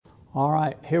All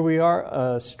right, here we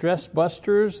are, Stress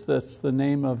Busters. That's the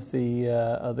name of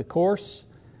the course.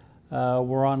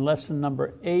 We're on lesson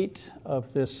number 8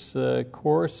 of this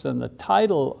course, and the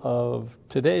title of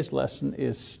today's lesson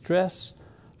is Stress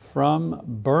from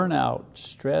Burnout.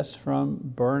 Stress from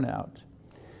Burnout.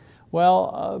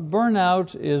 Well,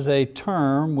 burnout is a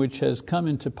term which has come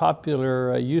into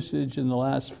popular usage in the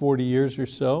last 40 years or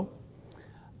so.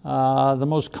 The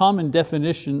most common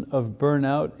definition of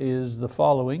burnout is the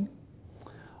following: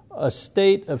 a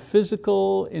state of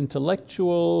physical,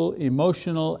 intellectual,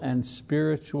 emotional, and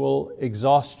spiritual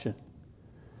exhaustion.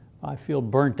 I feel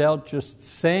burnt out just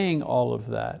saying all of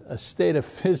that. A state of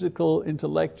physical,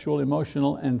 intellectual,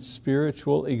 emotional, and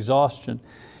spiritual exhaustion.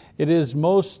 It is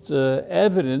most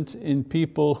evident in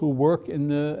people who work in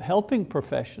the helping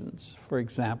professions, for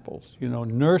example,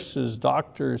 nurses,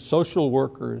 doctors, social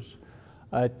workers,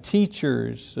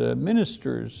 teachers,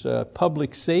 ministers,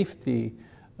 public safety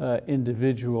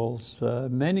individuals.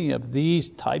 Many of these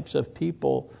types of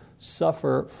people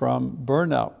suffer from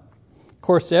burnout. Of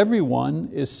course, everyone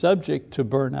is subject to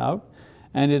burnout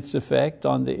and its effect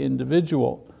on the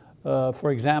individual.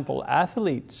 For example,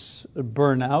 athletes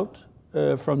burn out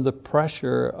from the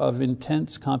pressure of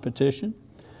intense competition.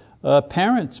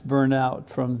 Parents burn out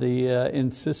from the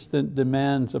insistent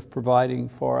demands of providing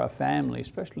for a family,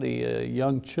 especially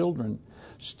young children.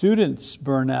 Students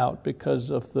burn out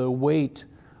because of the weight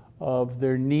of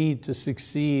their need to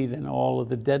succeed and all of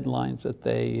the deadlines that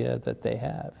they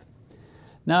have.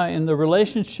 Now, in the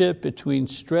relationship between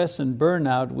stress and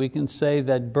burnout, we can say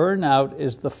that burnout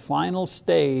is the final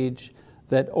stage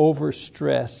that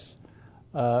overstress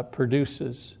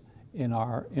produces in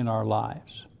our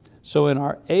lives. So in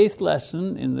our 8th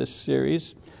lesson in this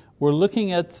series, we're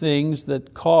looking at things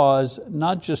that cause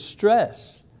not just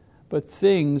stress, but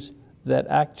things that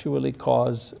actually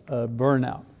cause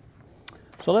burnout.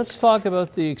 So let's talk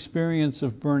about the experience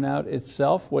of burnout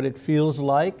itself, what it feels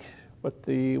like, what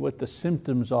the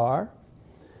symptoms are.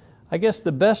 I guess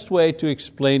the best way to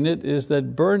explain it is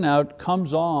that burnout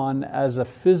comes on as a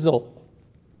fizzle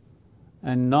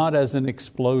and not as an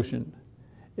explosion.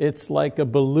 It's like a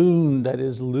balloon that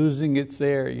is losing its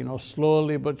air,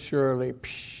 slowly but surely.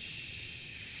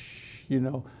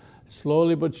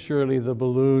 Slowly but surely the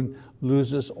balloon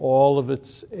loses all of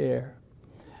its air.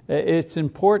 It's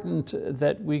important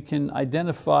that we can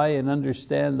identify and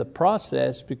understand the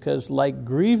process because, like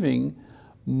grieving,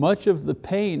 much of the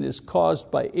pain is caused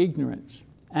by ignorance.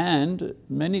 And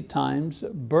many times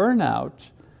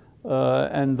burnout,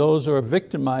 and those who are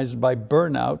victimized by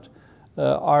burnout,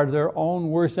 are their own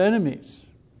worst enemies.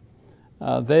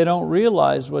 They don't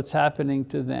realize what's happening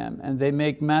to them, and they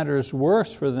make matters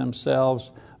worse for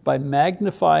themselves by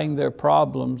magnifying their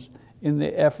problems in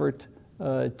the effort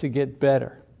to get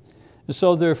better.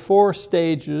 So there are 4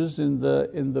 stages in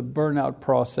the burnout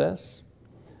process.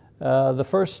 The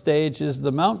first stage is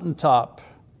the mountaintop.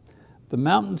 The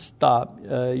mountaintop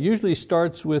usually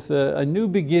starts with a new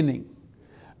beginning,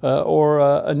 or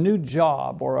a new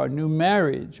job, or a new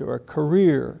marriage, or a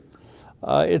career.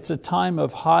 It's a time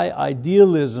of high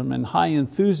idealism and high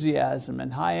enthusiasm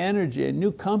and high energy, a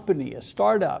new company, a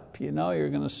startup. You're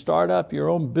going to start up your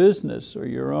own business or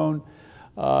your own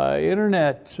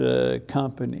internet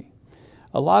company.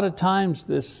 A lot of times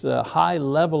this high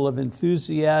level of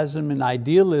enthusiasm and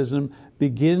idealism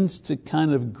begins to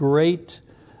kind of grate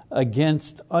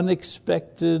against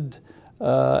unexpected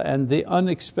and the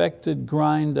unexpected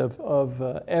grind of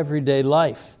everyday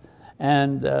life.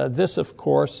 And this, of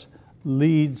course,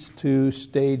 leads to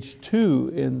stage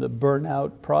 2 in the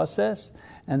burnout process,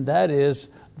 and that is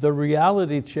the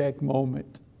reality check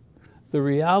moment. The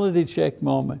reality check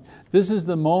moment. This is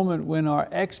the moment when our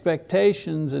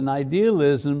expectations and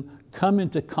idealism come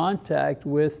into contact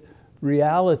with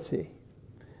reality.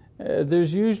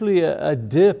 There's usually a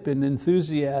dip in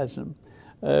enthusiasm.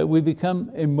 We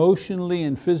become emotionally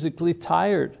and physically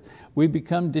tired. We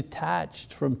become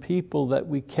detached from people that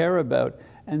we care about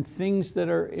and things that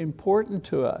are important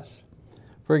to us.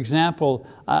 For example,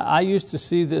 I used to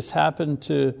see this happen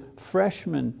to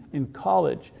freshmen in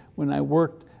college when I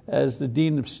worked as the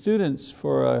Dean of Students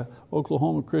for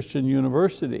Oklahoma Christian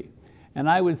University. And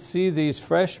I would see these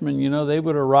freshmen, they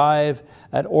would arrive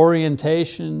at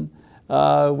orientation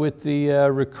with the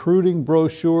recruiting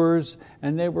brochures,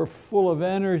 and they were full of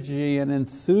energy and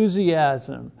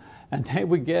enthusiasm. And they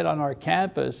would get on our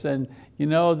campus, and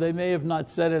they may have not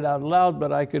said it out loud,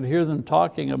 but I could hear them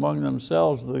talking among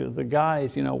themselves, the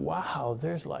guys, wow,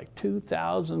 there's like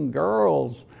 2,000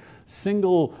 girls,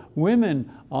 single women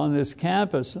on this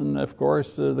campus. And of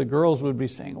course the girls would be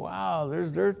saying, wow,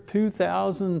 there are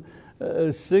 2,000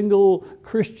 single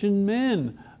Christian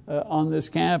men on this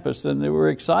campus, and they were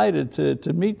excited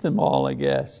to meet them all, I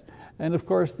guess. And of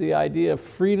course the idea of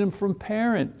freedom from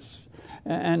parents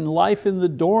and life in the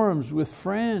dorms with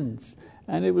friends,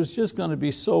 and it was just going to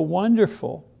be so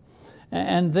wonderful.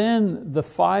 And then the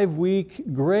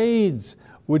 5-week grades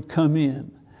would come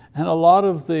in, and a lot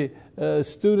of the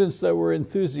students that were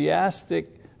enthusiastic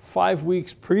 5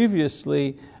 weeks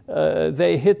previously,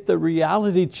 they hit the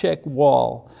reality check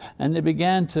wall, and they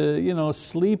began to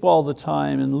sleep all the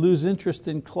time and lose interest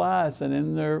in class and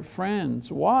in their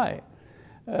friends. Why?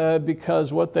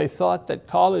 Because what they thought that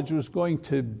college was going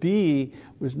to be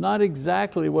was not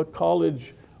exactly what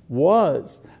college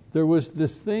was. There was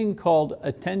this thing called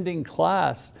attending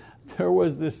class. There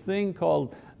was this thing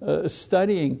called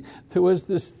studying. There was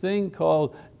this thing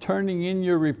called turning in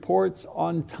your reports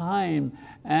on time,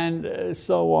 and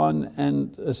so on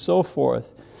and so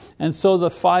forth. And so the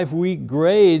 5-week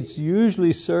grades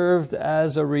usually served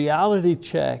as a reality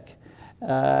check.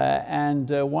 And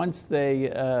once they,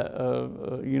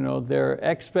 their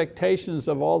expectations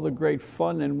of all the great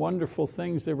fun and wonderful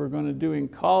things they were going to do in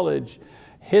college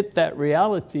hit that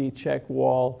reality check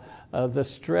wall, the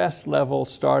stress level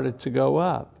started to go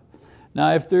up.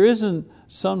 Now, if there isn't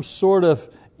some sort of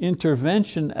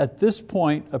intervention at this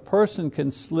point, a person can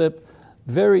slip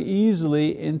very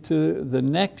easily into the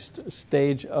next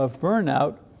stage of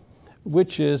burnout,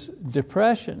 which is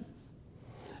depression.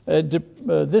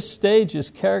 This stage is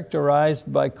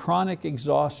characterized by chronic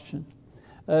exhaustion.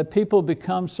 People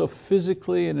become so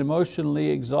physically and emotionally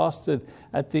exhausted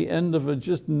at the end of a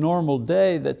just normal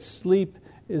day that sleep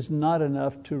is not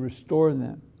enough to restore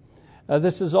them.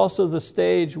 This is also the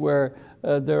stage where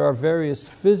there are various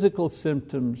physical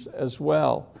symptoms as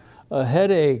well.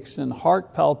 Headaches and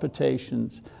heart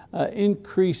palpitations,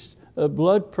 increased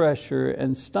blood pressure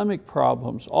and stomach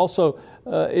problems. Also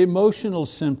emotional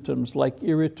symptoms like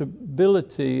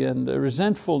irritability and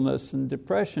resentfulness and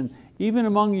depression, even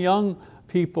among young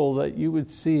people that you would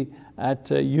see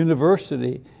at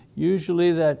university.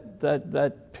 Usually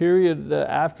that period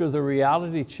after the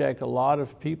reality check, a lot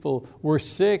of people were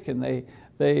sick and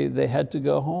they had to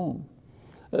go home.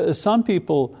 Some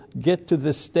people get to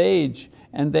this stage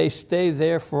and they stay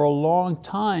there for a long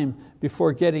time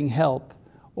before getting help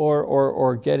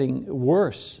or getting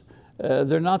worse.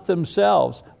 They're not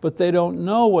themselves, but they don't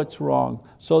know what's wrong,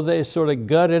 so they sort of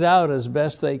gut it out as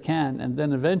best they can, and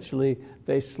then eventually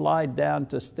they slide down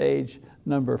to stage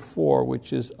number 4,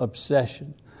 which is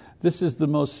obsession. This is the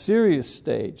most serious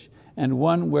stage, and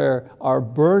one where our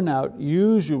burnout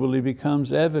usually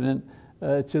becomes evident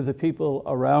to the people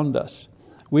around us.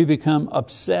 We become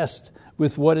obsessed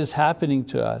with what is happening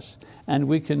to us, and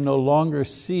we can no longer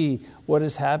see what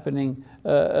is happening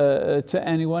to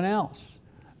anyone else.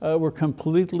 We're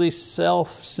completely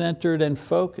self-centered and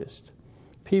focused.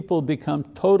 People become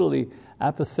totally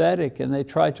apathetic and they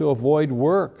try to avoid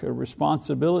work or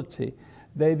responsibility.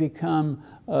 They become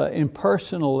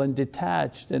impersonal and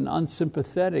detached and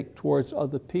unsympathetic towards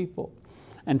other people.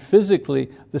 And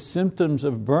physically, the symptoms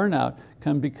of burnout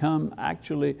can become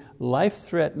actually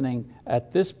life-threatening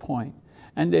at this point.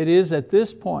 And it is at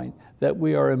this point that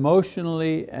we are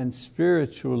emotionally and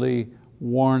spiritually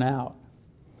worn out.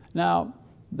 Now,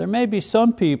 there may be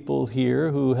some people here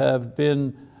who have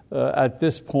been at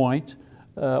this point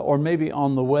or maybe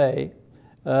on the way.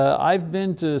 I've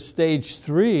been to stage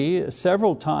 3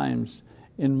 several times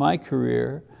in my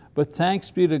career, but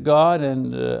thanks be to God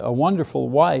and a wonderful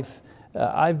wife,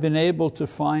 I've been able to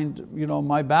find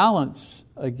my balance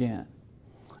again.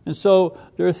 And so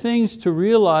there are things to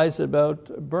realize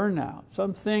about burnout,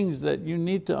 some things that you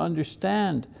need to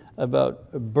understand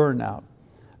about burnout.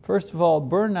 First of all,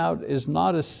 burnout is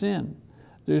not a sin.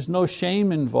 There's no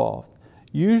shame involved.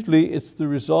 Usually it's the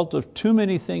result of too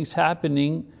many things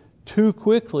happening too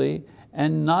quickly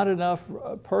and not enough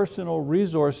personal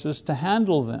resources to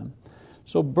handle them.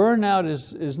 So burnout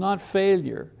is not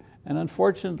failure. And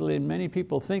unfortunately, many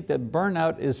people think that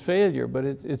burnout is failure, but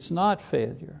it's not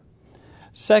failure.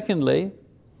 Secondly,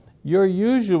 you're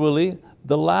usually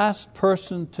the last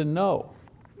person to know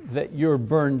that you're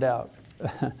burned out.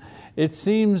 It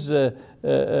seems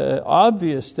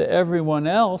obvious to everyone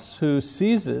else who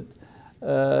sees it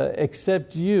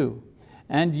except you.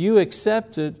 And you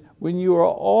accept it when you are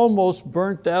almost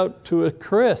burnt out to a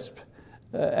crisp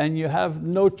and you have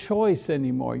no choice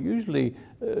anymore, usually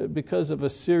because of a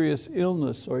serious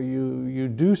illness, or you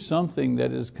do something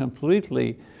that is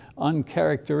completely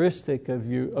uncharacteristic of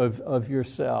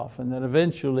yourself, and then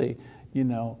eventually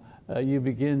you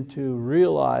begin to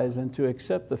realize and to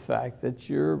accept the fact that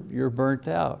you're burnt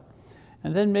out.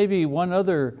 And then maybe one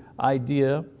other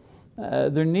idea,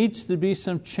 there needs to be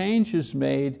some changes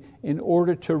made in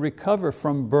order to recover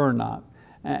from burnout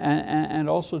and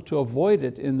also to avoid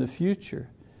it in the future.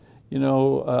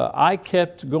 I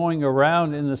kept going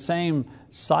around in the same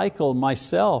cycle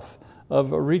myself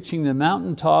of reaching the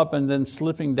mountaintop and then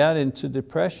slipping down into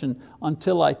depression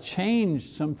until I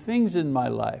changed some things in my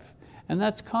life. And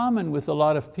that's common with a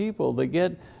lot of people. They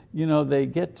get to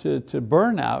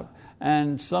burnout,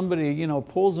 and somebody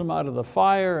pulls them out of the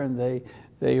fire, and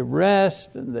they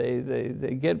rest, and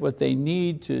they get what they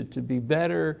need to be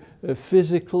better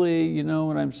physically, you know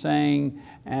what I'm saying,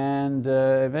 and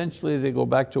eventually they go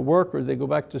back to work or they go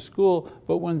back to school.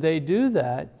 But when they do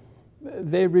that,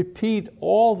 they repeat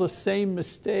all the same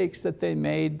mistakes that they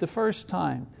made the first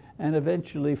time and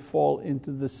eventually fall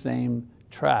into the same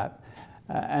trap.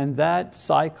 And that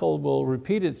cycle will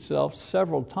repeat itself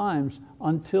several times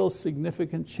until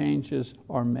significant changes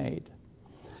are made.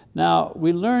 Now,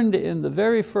 we learned in the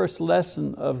very first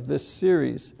lesson of this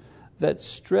series that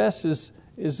stress is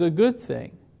a good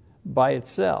thing by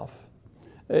itself.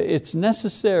 It's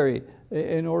necessary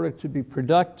in order to be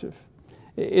productive.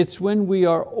 It's when we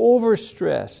are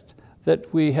overstressed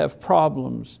that we have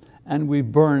problems and we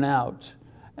burn out.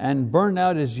 And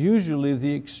burnout is usually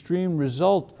the extreme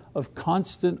result of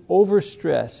constant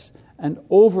overstress and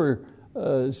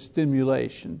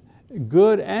overstimulation,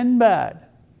 good and bad.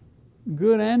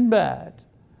 Good and bad.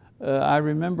 I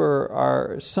remember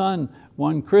our son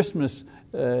one Christmas,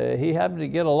 he happened to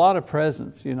get a lot of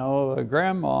presents,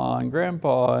 grandma and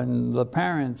grandpa and the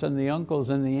parents and the uncles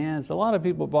and the aunts. A lot of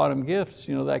people bought him gifts,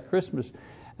 that Christmas.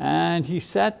 And he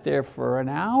sat there for an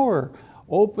hour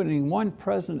opening one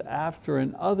present after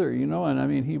another, and I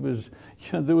mean, he was,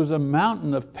 there was a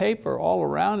mountain of paper all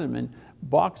around him and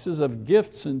boxes of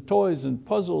gifts and toys and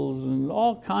puzzles and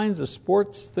all kinds of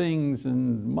sports things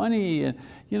and money,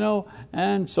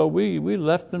 and so we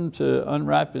left him to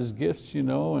unwrap his gifts,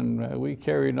 and we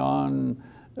carried on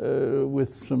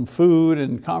with some food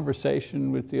and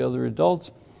conversation with the other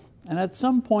adults. And at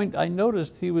some point I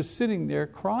noticed he was sitting there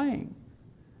crying.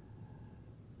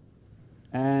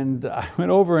 And I went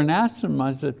over and asked him,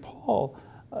 I said, Paul,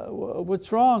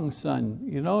 what's wrong, son?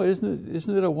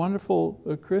 Isn't it a wonderful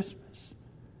Christmas?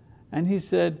 And he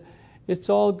said, it's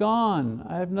all gone.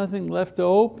 I have nothing left to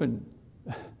open.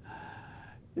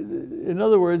 In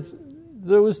other words,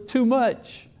 there was too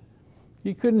much.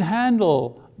 He couldn't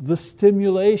handle the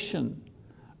stimulation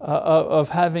of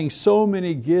having so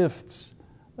many gifts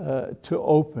to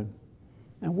open.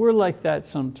 And we're like that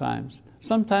sometimes.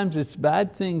 Sometimes it's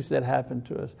bad things that happen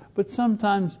to us, but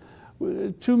sometimes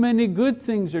too many good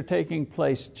things are taking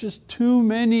place. Just too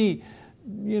many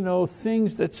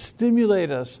things that stimulate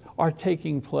us are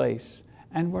taking place,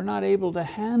 and we're not able to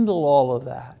handle all of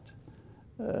that.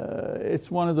 It's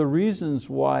one of the reasons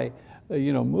why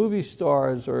movie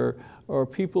stars or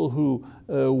people who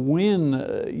win,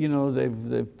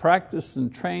 they've practiced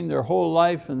and trained their whole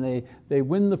life, and they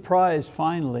win the prize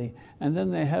finally, and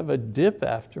then they have a dip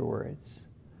afterwards,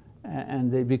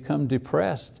 and they become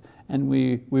depressed, and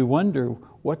we wonder,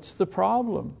 what's the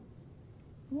problem?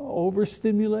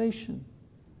 Overstimulation.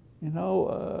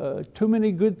 Too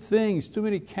many good things, too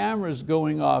many cameras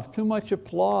going off, too much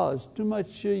applause, too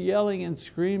much yelling and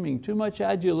screaming, too much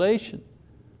adulation.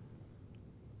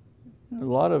 A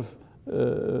lot of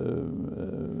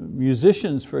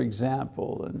musicians, for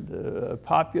example, and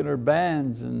popular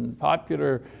bands and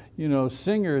popular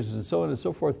singers and so on and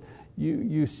so forth,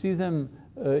 you see them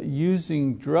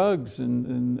using drugs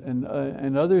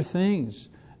and other things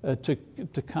to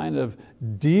kind of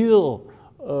deal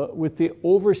with the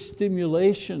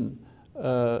overstimulation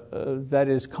that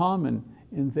is common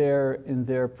in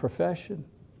their profession.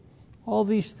 All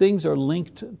these things are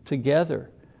linked together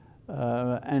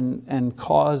and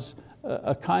cause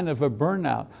a kind of a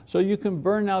burnout. So you can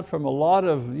burn out from a lot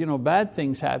of bad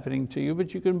things happening to you,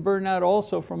 but you can burn out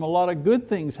also from a lot of good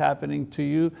things happening to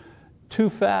you too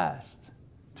fast,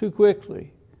 too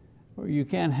quickly, or you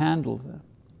can't handle them.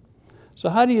 So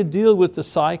how do you deal with the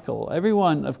cycle?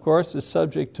 Everyone, of course, is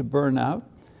subject to burnout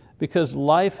because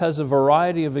life has a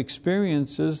variety of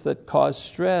experiences that cause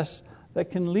stress that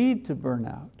can lead to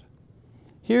burnout.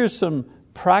 Here's some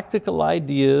practical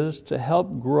ideas to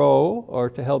help grow, or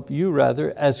to help you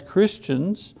rather, as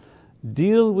Christians,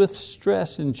 deal with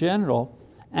stress in general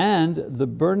and the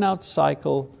burnout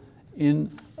cycle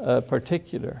in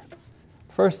particular.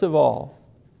 First of all,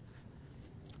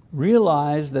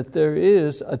 realize that there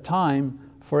is a time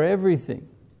for everything.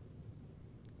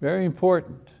 Very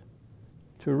important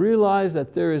to realize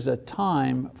that there is a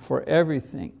time for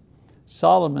everything.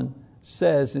 Solomon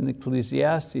says in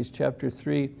Ecclesiastes chapter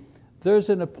 3,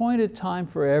 there's an appointed time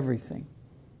for everything,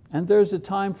 and there's a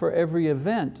time for every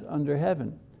event under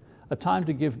heaven. a time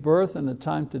to give birth and a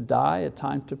time to die, a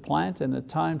time to plant and a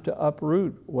time to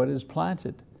uproot what is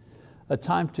planted, a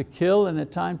time to kill and a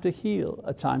time to heal,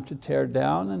 a time to tear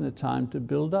down and a time to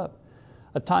build up,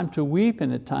 a time to weep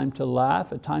and a time to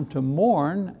laugh, a time to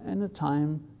mourn and a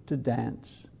time to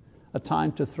dance, a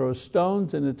time to throw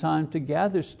stones and a time to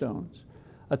gather stones,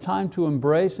 a time to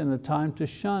embrace and a time to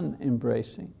shun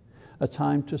embracing, a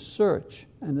time to search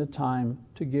and a time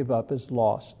to give up as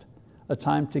lost, a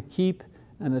time to keep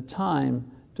and a time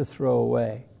to throw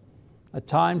away, a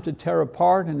time to tear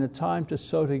apart and a time to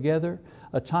sew together,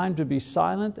 a time to be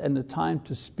silent and a time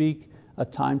to speak, a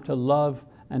time to love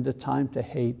and a time to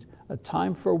hate, a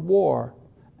time for war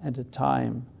and a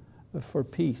time for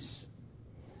peace.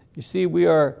 You see, we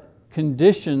are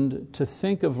conditioned to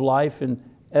think of life in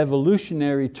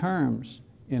evolutionary terms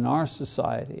in our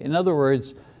society. In other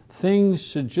words, things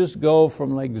should just go from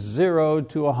like 0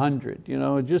 to 100,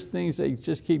 just things that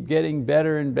just keep getting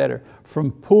better and better, from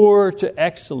poor to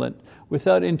excellent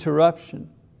without interruption.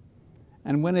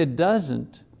 And when it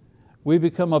doesn't, we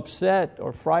become upset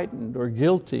or frightened or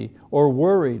guilty or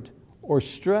worried or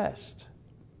stressed.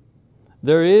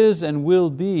 There is and will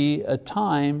be a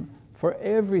time for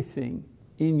everything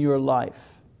in your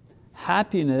life,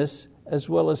 happiness as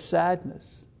well as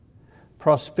sadness,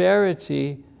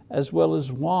 prosperity as well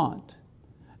as want.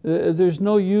 There's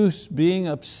no use being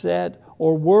upset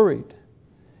or worried.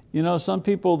 Some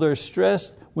people, they're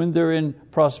stressed when they're in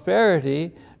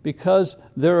prosperity because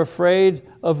they're afraid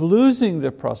of losing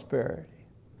their prosperity.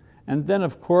 And then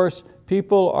of course,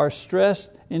 people are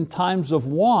stressed in times of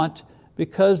want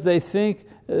because they think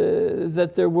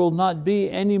that there will not be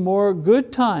any more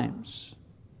good times.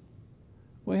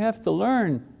 We have to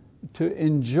learn to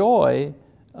enjoy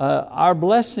our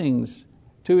blessings,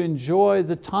 to enjoy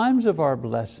the times of our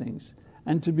blessings,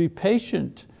 and to be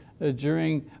patient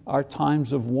during our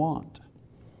times of want.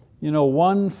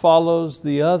 One follows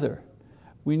the other.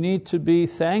 We need to be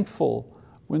thankful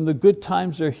when the good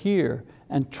times are here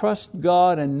and trust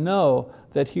God and know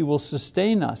that He will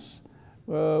sustain us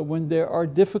when there are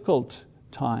difficult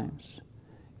times.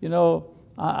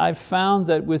 I've found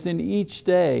that within each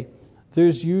day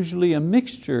there's usually a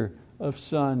mixture of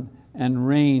sun and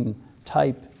rain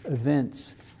type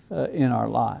events in our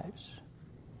lives.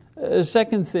 A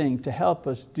second thing to help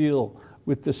us deal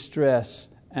with the stress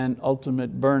and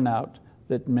ultimate burnout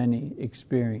that many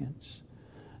experience.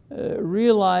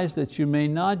 Realize that you may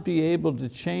not be able to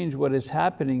change what is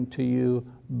happening to you,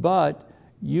 but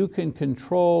you can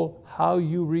control how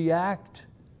you react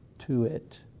to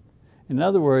it. In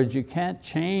other words, you can't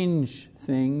change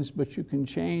things, but you can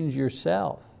change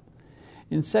yourself.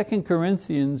 In 2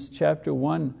 Corinthians chapter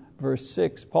 1, verse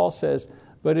 6, Paul says,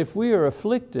 "But if we are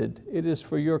afflicted, it is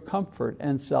for your comfort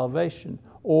and salvation.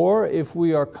 Or if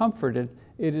we are comforted,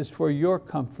 it is for your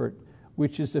comfort,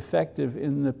 which is effective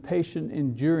in the patient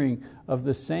enduring of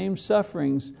the same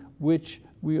sufferings which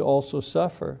we also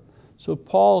suffer." So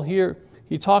Paul here,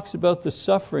 he talks about the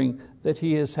suffering that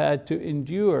he has had to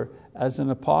endure as an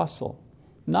apostle.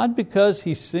 Not because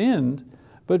he sinned,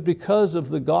 but because of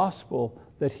the gospel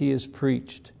that he has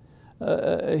preached.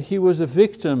 He was a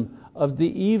victim of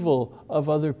the evil of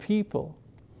other people.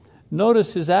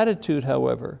 Notice his attitude,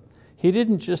 however. He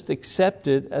didn't just accept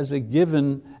it as a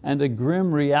given and a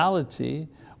grim reality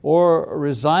or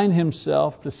resign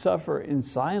himself to suffer in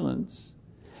silence.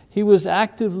 He was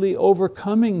actively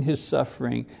overcoming his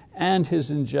suffering and his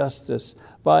injustice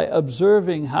by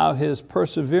observing how his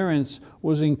perseverance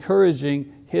was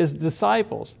encouraging his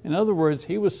disciples. In other words,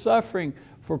 he was suffering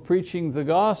for preaching the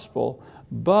gospel,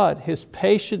 but his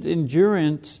patient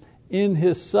endurance in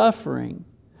his suffering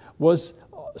was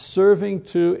serving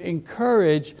to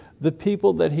encourage the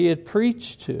people that he had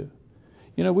preached to.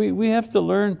 We have to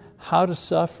learn how to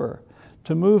suffer,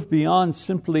 to move beyond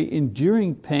simply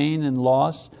enduring pain and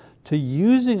loss, to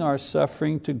using our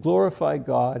suffering to glorify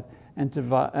God and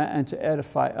to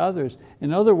edify others.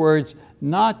 In other words,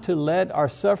 not to let our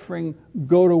suffering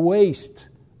go to waste,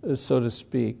 so to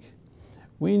speak.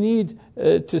 We need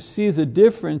to see the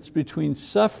difference between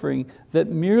suffering that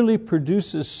merely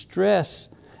produces stress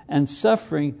and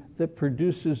suffering that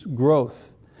produces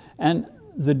growth. And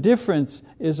the difference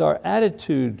is our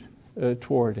attitude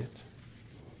toward it.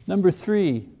 Number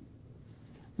three,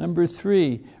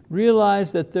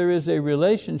 realize that there is a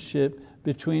relationship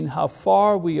between how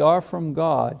far we are from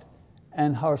God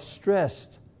and how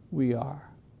stressed we are.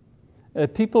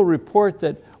 People report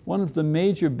that one of the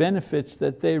major benefits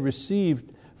that they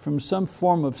received from some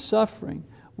form of suffering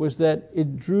was that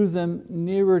it drew them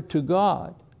nearer to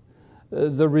God.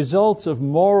 The results of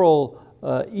moral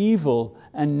evil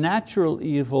and natural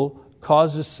evil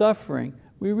causes suffering.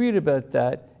 We read about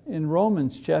that in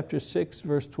Romans chapter 6,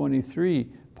 verse 23,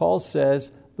 Paul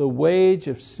says, the wage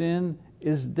of sin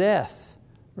is death,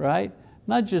 right?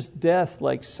 Not just death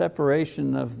like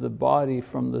separation of the body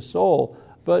from the soul,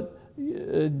 but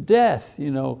death,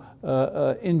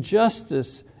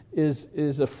 injustice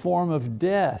is a form of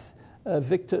death.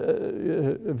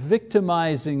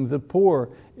 Victimizing the poor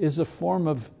is a form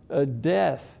of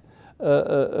death.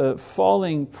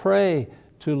 Falling prey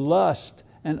to lust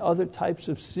and other types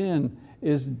of sin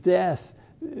is death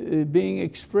being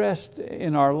expressed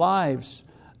in our lives.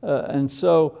 And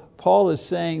so Paul is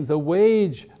saying the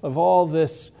wage of all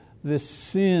this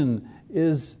sin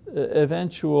is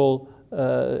eventual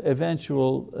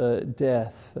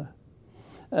death.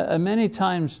 Many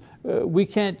times we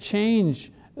can't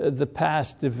change the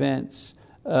past events.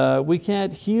 We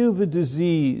can't heal the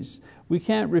disease. We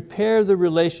can't repair the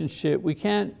relationship. We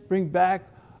can't bring back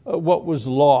what was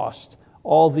lost.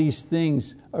 All these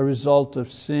things are a result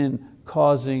of sin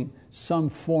causing some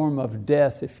form of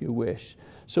death, if you wish.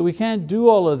 So we can't do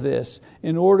all of this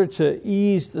in order to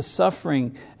ease the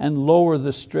suffering and lower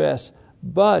the stress,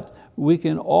 but we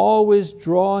can always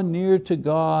draw near to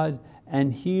God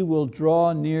and He will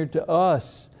draw near to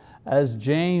us, as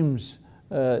James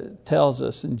tells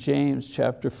us in James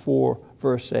chapter 4,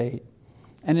 verse 8.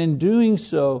 And in doing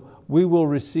so, we will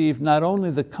receive not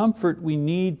only the comfort we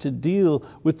need to deal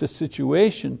with the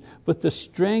situation, but the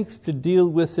strength to deal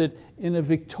with it in a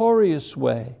victorious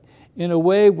way, in a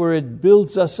way where it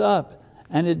builds us up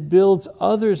and it builds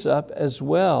others up as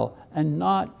well, and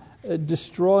not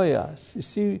destroy us. You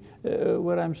see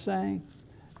what I'm saying?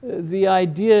 The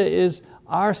idea is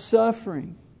our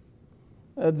suffering,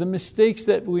 the mistakes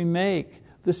that we make,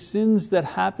 the sins that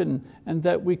happen and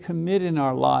that we commit in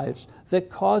our lives that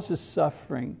causes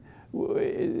suffering.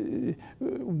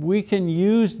 We can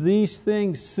use these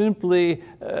things simply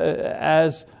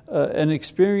as an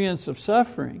experience of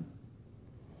suffering.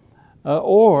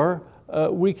 Or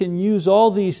we can use all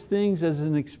these things as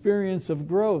an experience of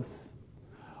growth.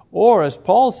 Or, as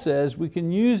Paul says, we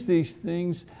can use these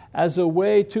things as a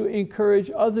way to encourage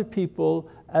other people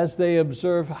as they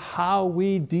observe how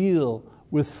we deal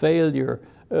with failure,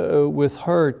 with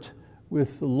hurt,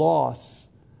 with loss,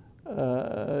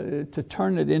 to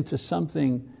turn it into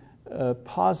something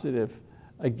positive.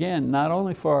 Again, not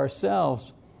only for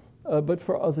ourselves, but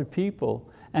for other people.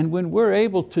 And when we're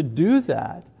able to do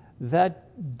that,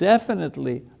 that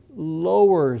definitely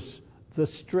lowers the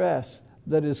stress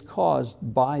that is caused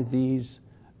by these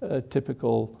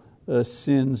typical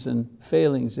sins and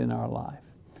failings in our life.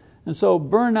 And so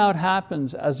burnout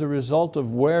happens as a result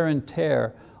of wear and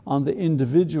tear on the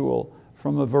individual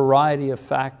from a variety of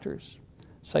factors.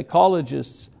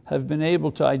 Psychologists have been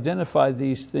able to identify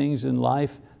these things in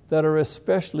life that are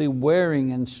especially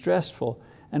wearing and stressful,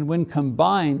 and when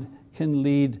combined can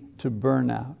lead to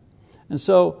burnout. And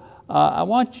so I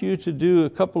want you to do a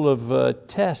couple of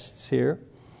tests here.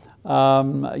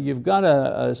 You've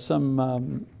got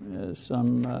some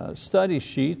study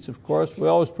sheets, of course. We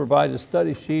always provide a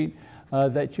study sheet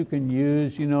that you can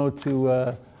use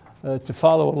to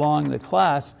follow along the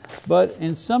class. But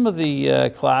in some of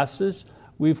the classes,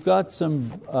 we've got some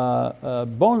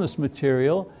bonus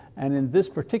material, and in this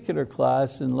particular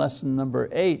class, in lesson number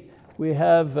 8, we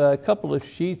have a couple of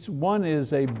sheets. One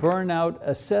is a burnout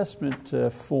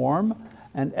assessment form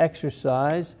and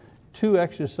exercise, 2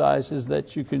 exercises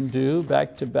that you can do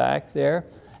back to back there.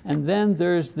 And then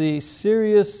there's the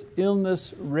serious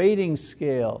illness rating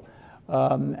scale.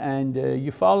 And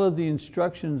you follow the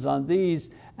instructions on these,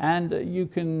 and you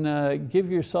can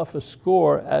give yourself a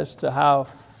score as to how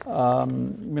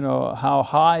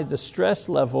high the stress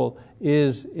level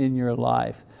is in your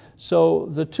life. So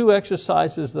the 2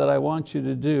 exercises that I want you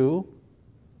to do,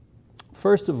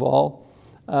 first of all,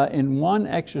 in one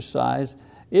exercise,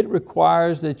 it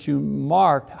requires that you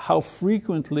mark how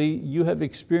frequently you have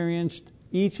experienced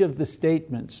each of the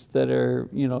statements that are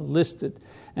listed.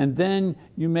 And then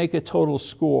you make a total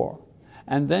score.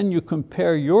 And then you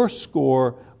compare your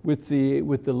score with the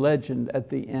legend at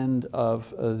the end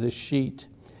of the sheet.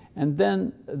 And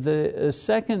then the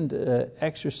second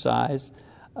exercise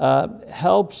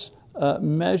helps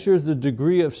measure the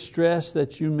degree of stress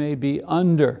that you may be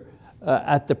under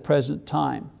at the present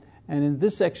time. And in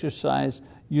this exercise,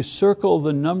 you circle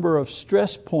the number of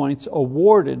stress points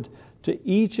awarded to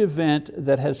each event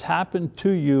that has happened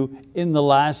to you in the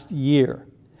last year.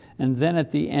 And then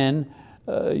at the end,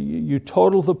 you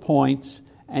total the points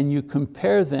and you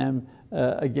compare them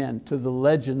again to the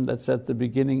legend that's at the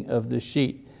beginning of the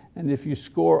sheet. And if you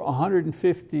score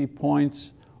 150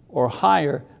 points or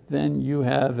higher, then you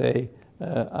have a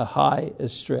high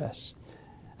stress.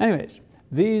 Anyways,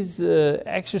 these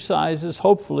exercises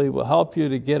hopefully will help you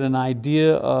to get an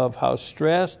idea of how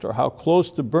stressed or how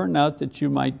close to burnout that you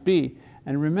might be.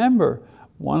 And remember,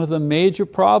 one of the major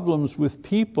problems with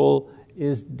people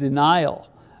is denial.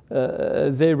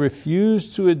 They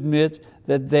refuse to admit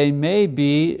that they may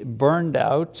be burned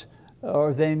out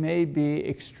or they may be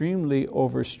extremely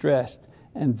overstressed.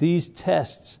 And these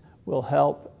tests will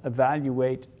help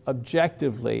evaluate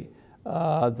objectively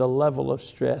the level of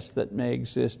stress that may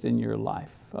exist in your life.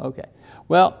 Okay.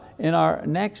 Well, in our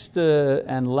next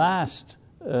and last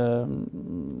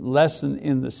lesson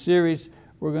in the series,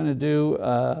 we're going to do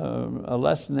a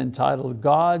lesson entitled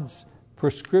God's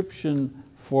Prescription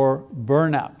for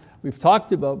Burnout. We've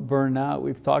talked about burnout,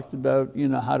 we've talked about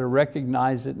how to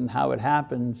recognize it and how it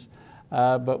happens,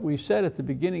 but we said at the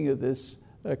beginning of this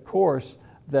course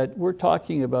that we're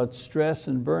talking about stress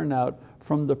and burnout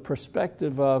from the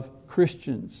perspective of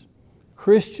Christians.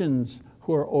 Christians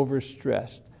who are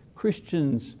overstressed.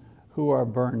 Christians who are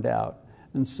burned out.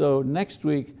 And so next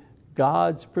week,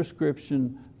 God's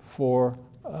prescription for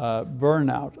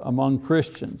burnout among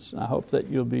Christians. I hope that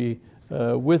you'll be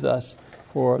with us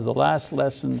for the last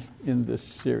lesson in this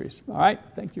series. All right,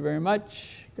 thank you very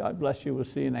much. God bless you. We'll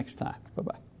see you next time.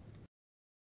 Bye-bye.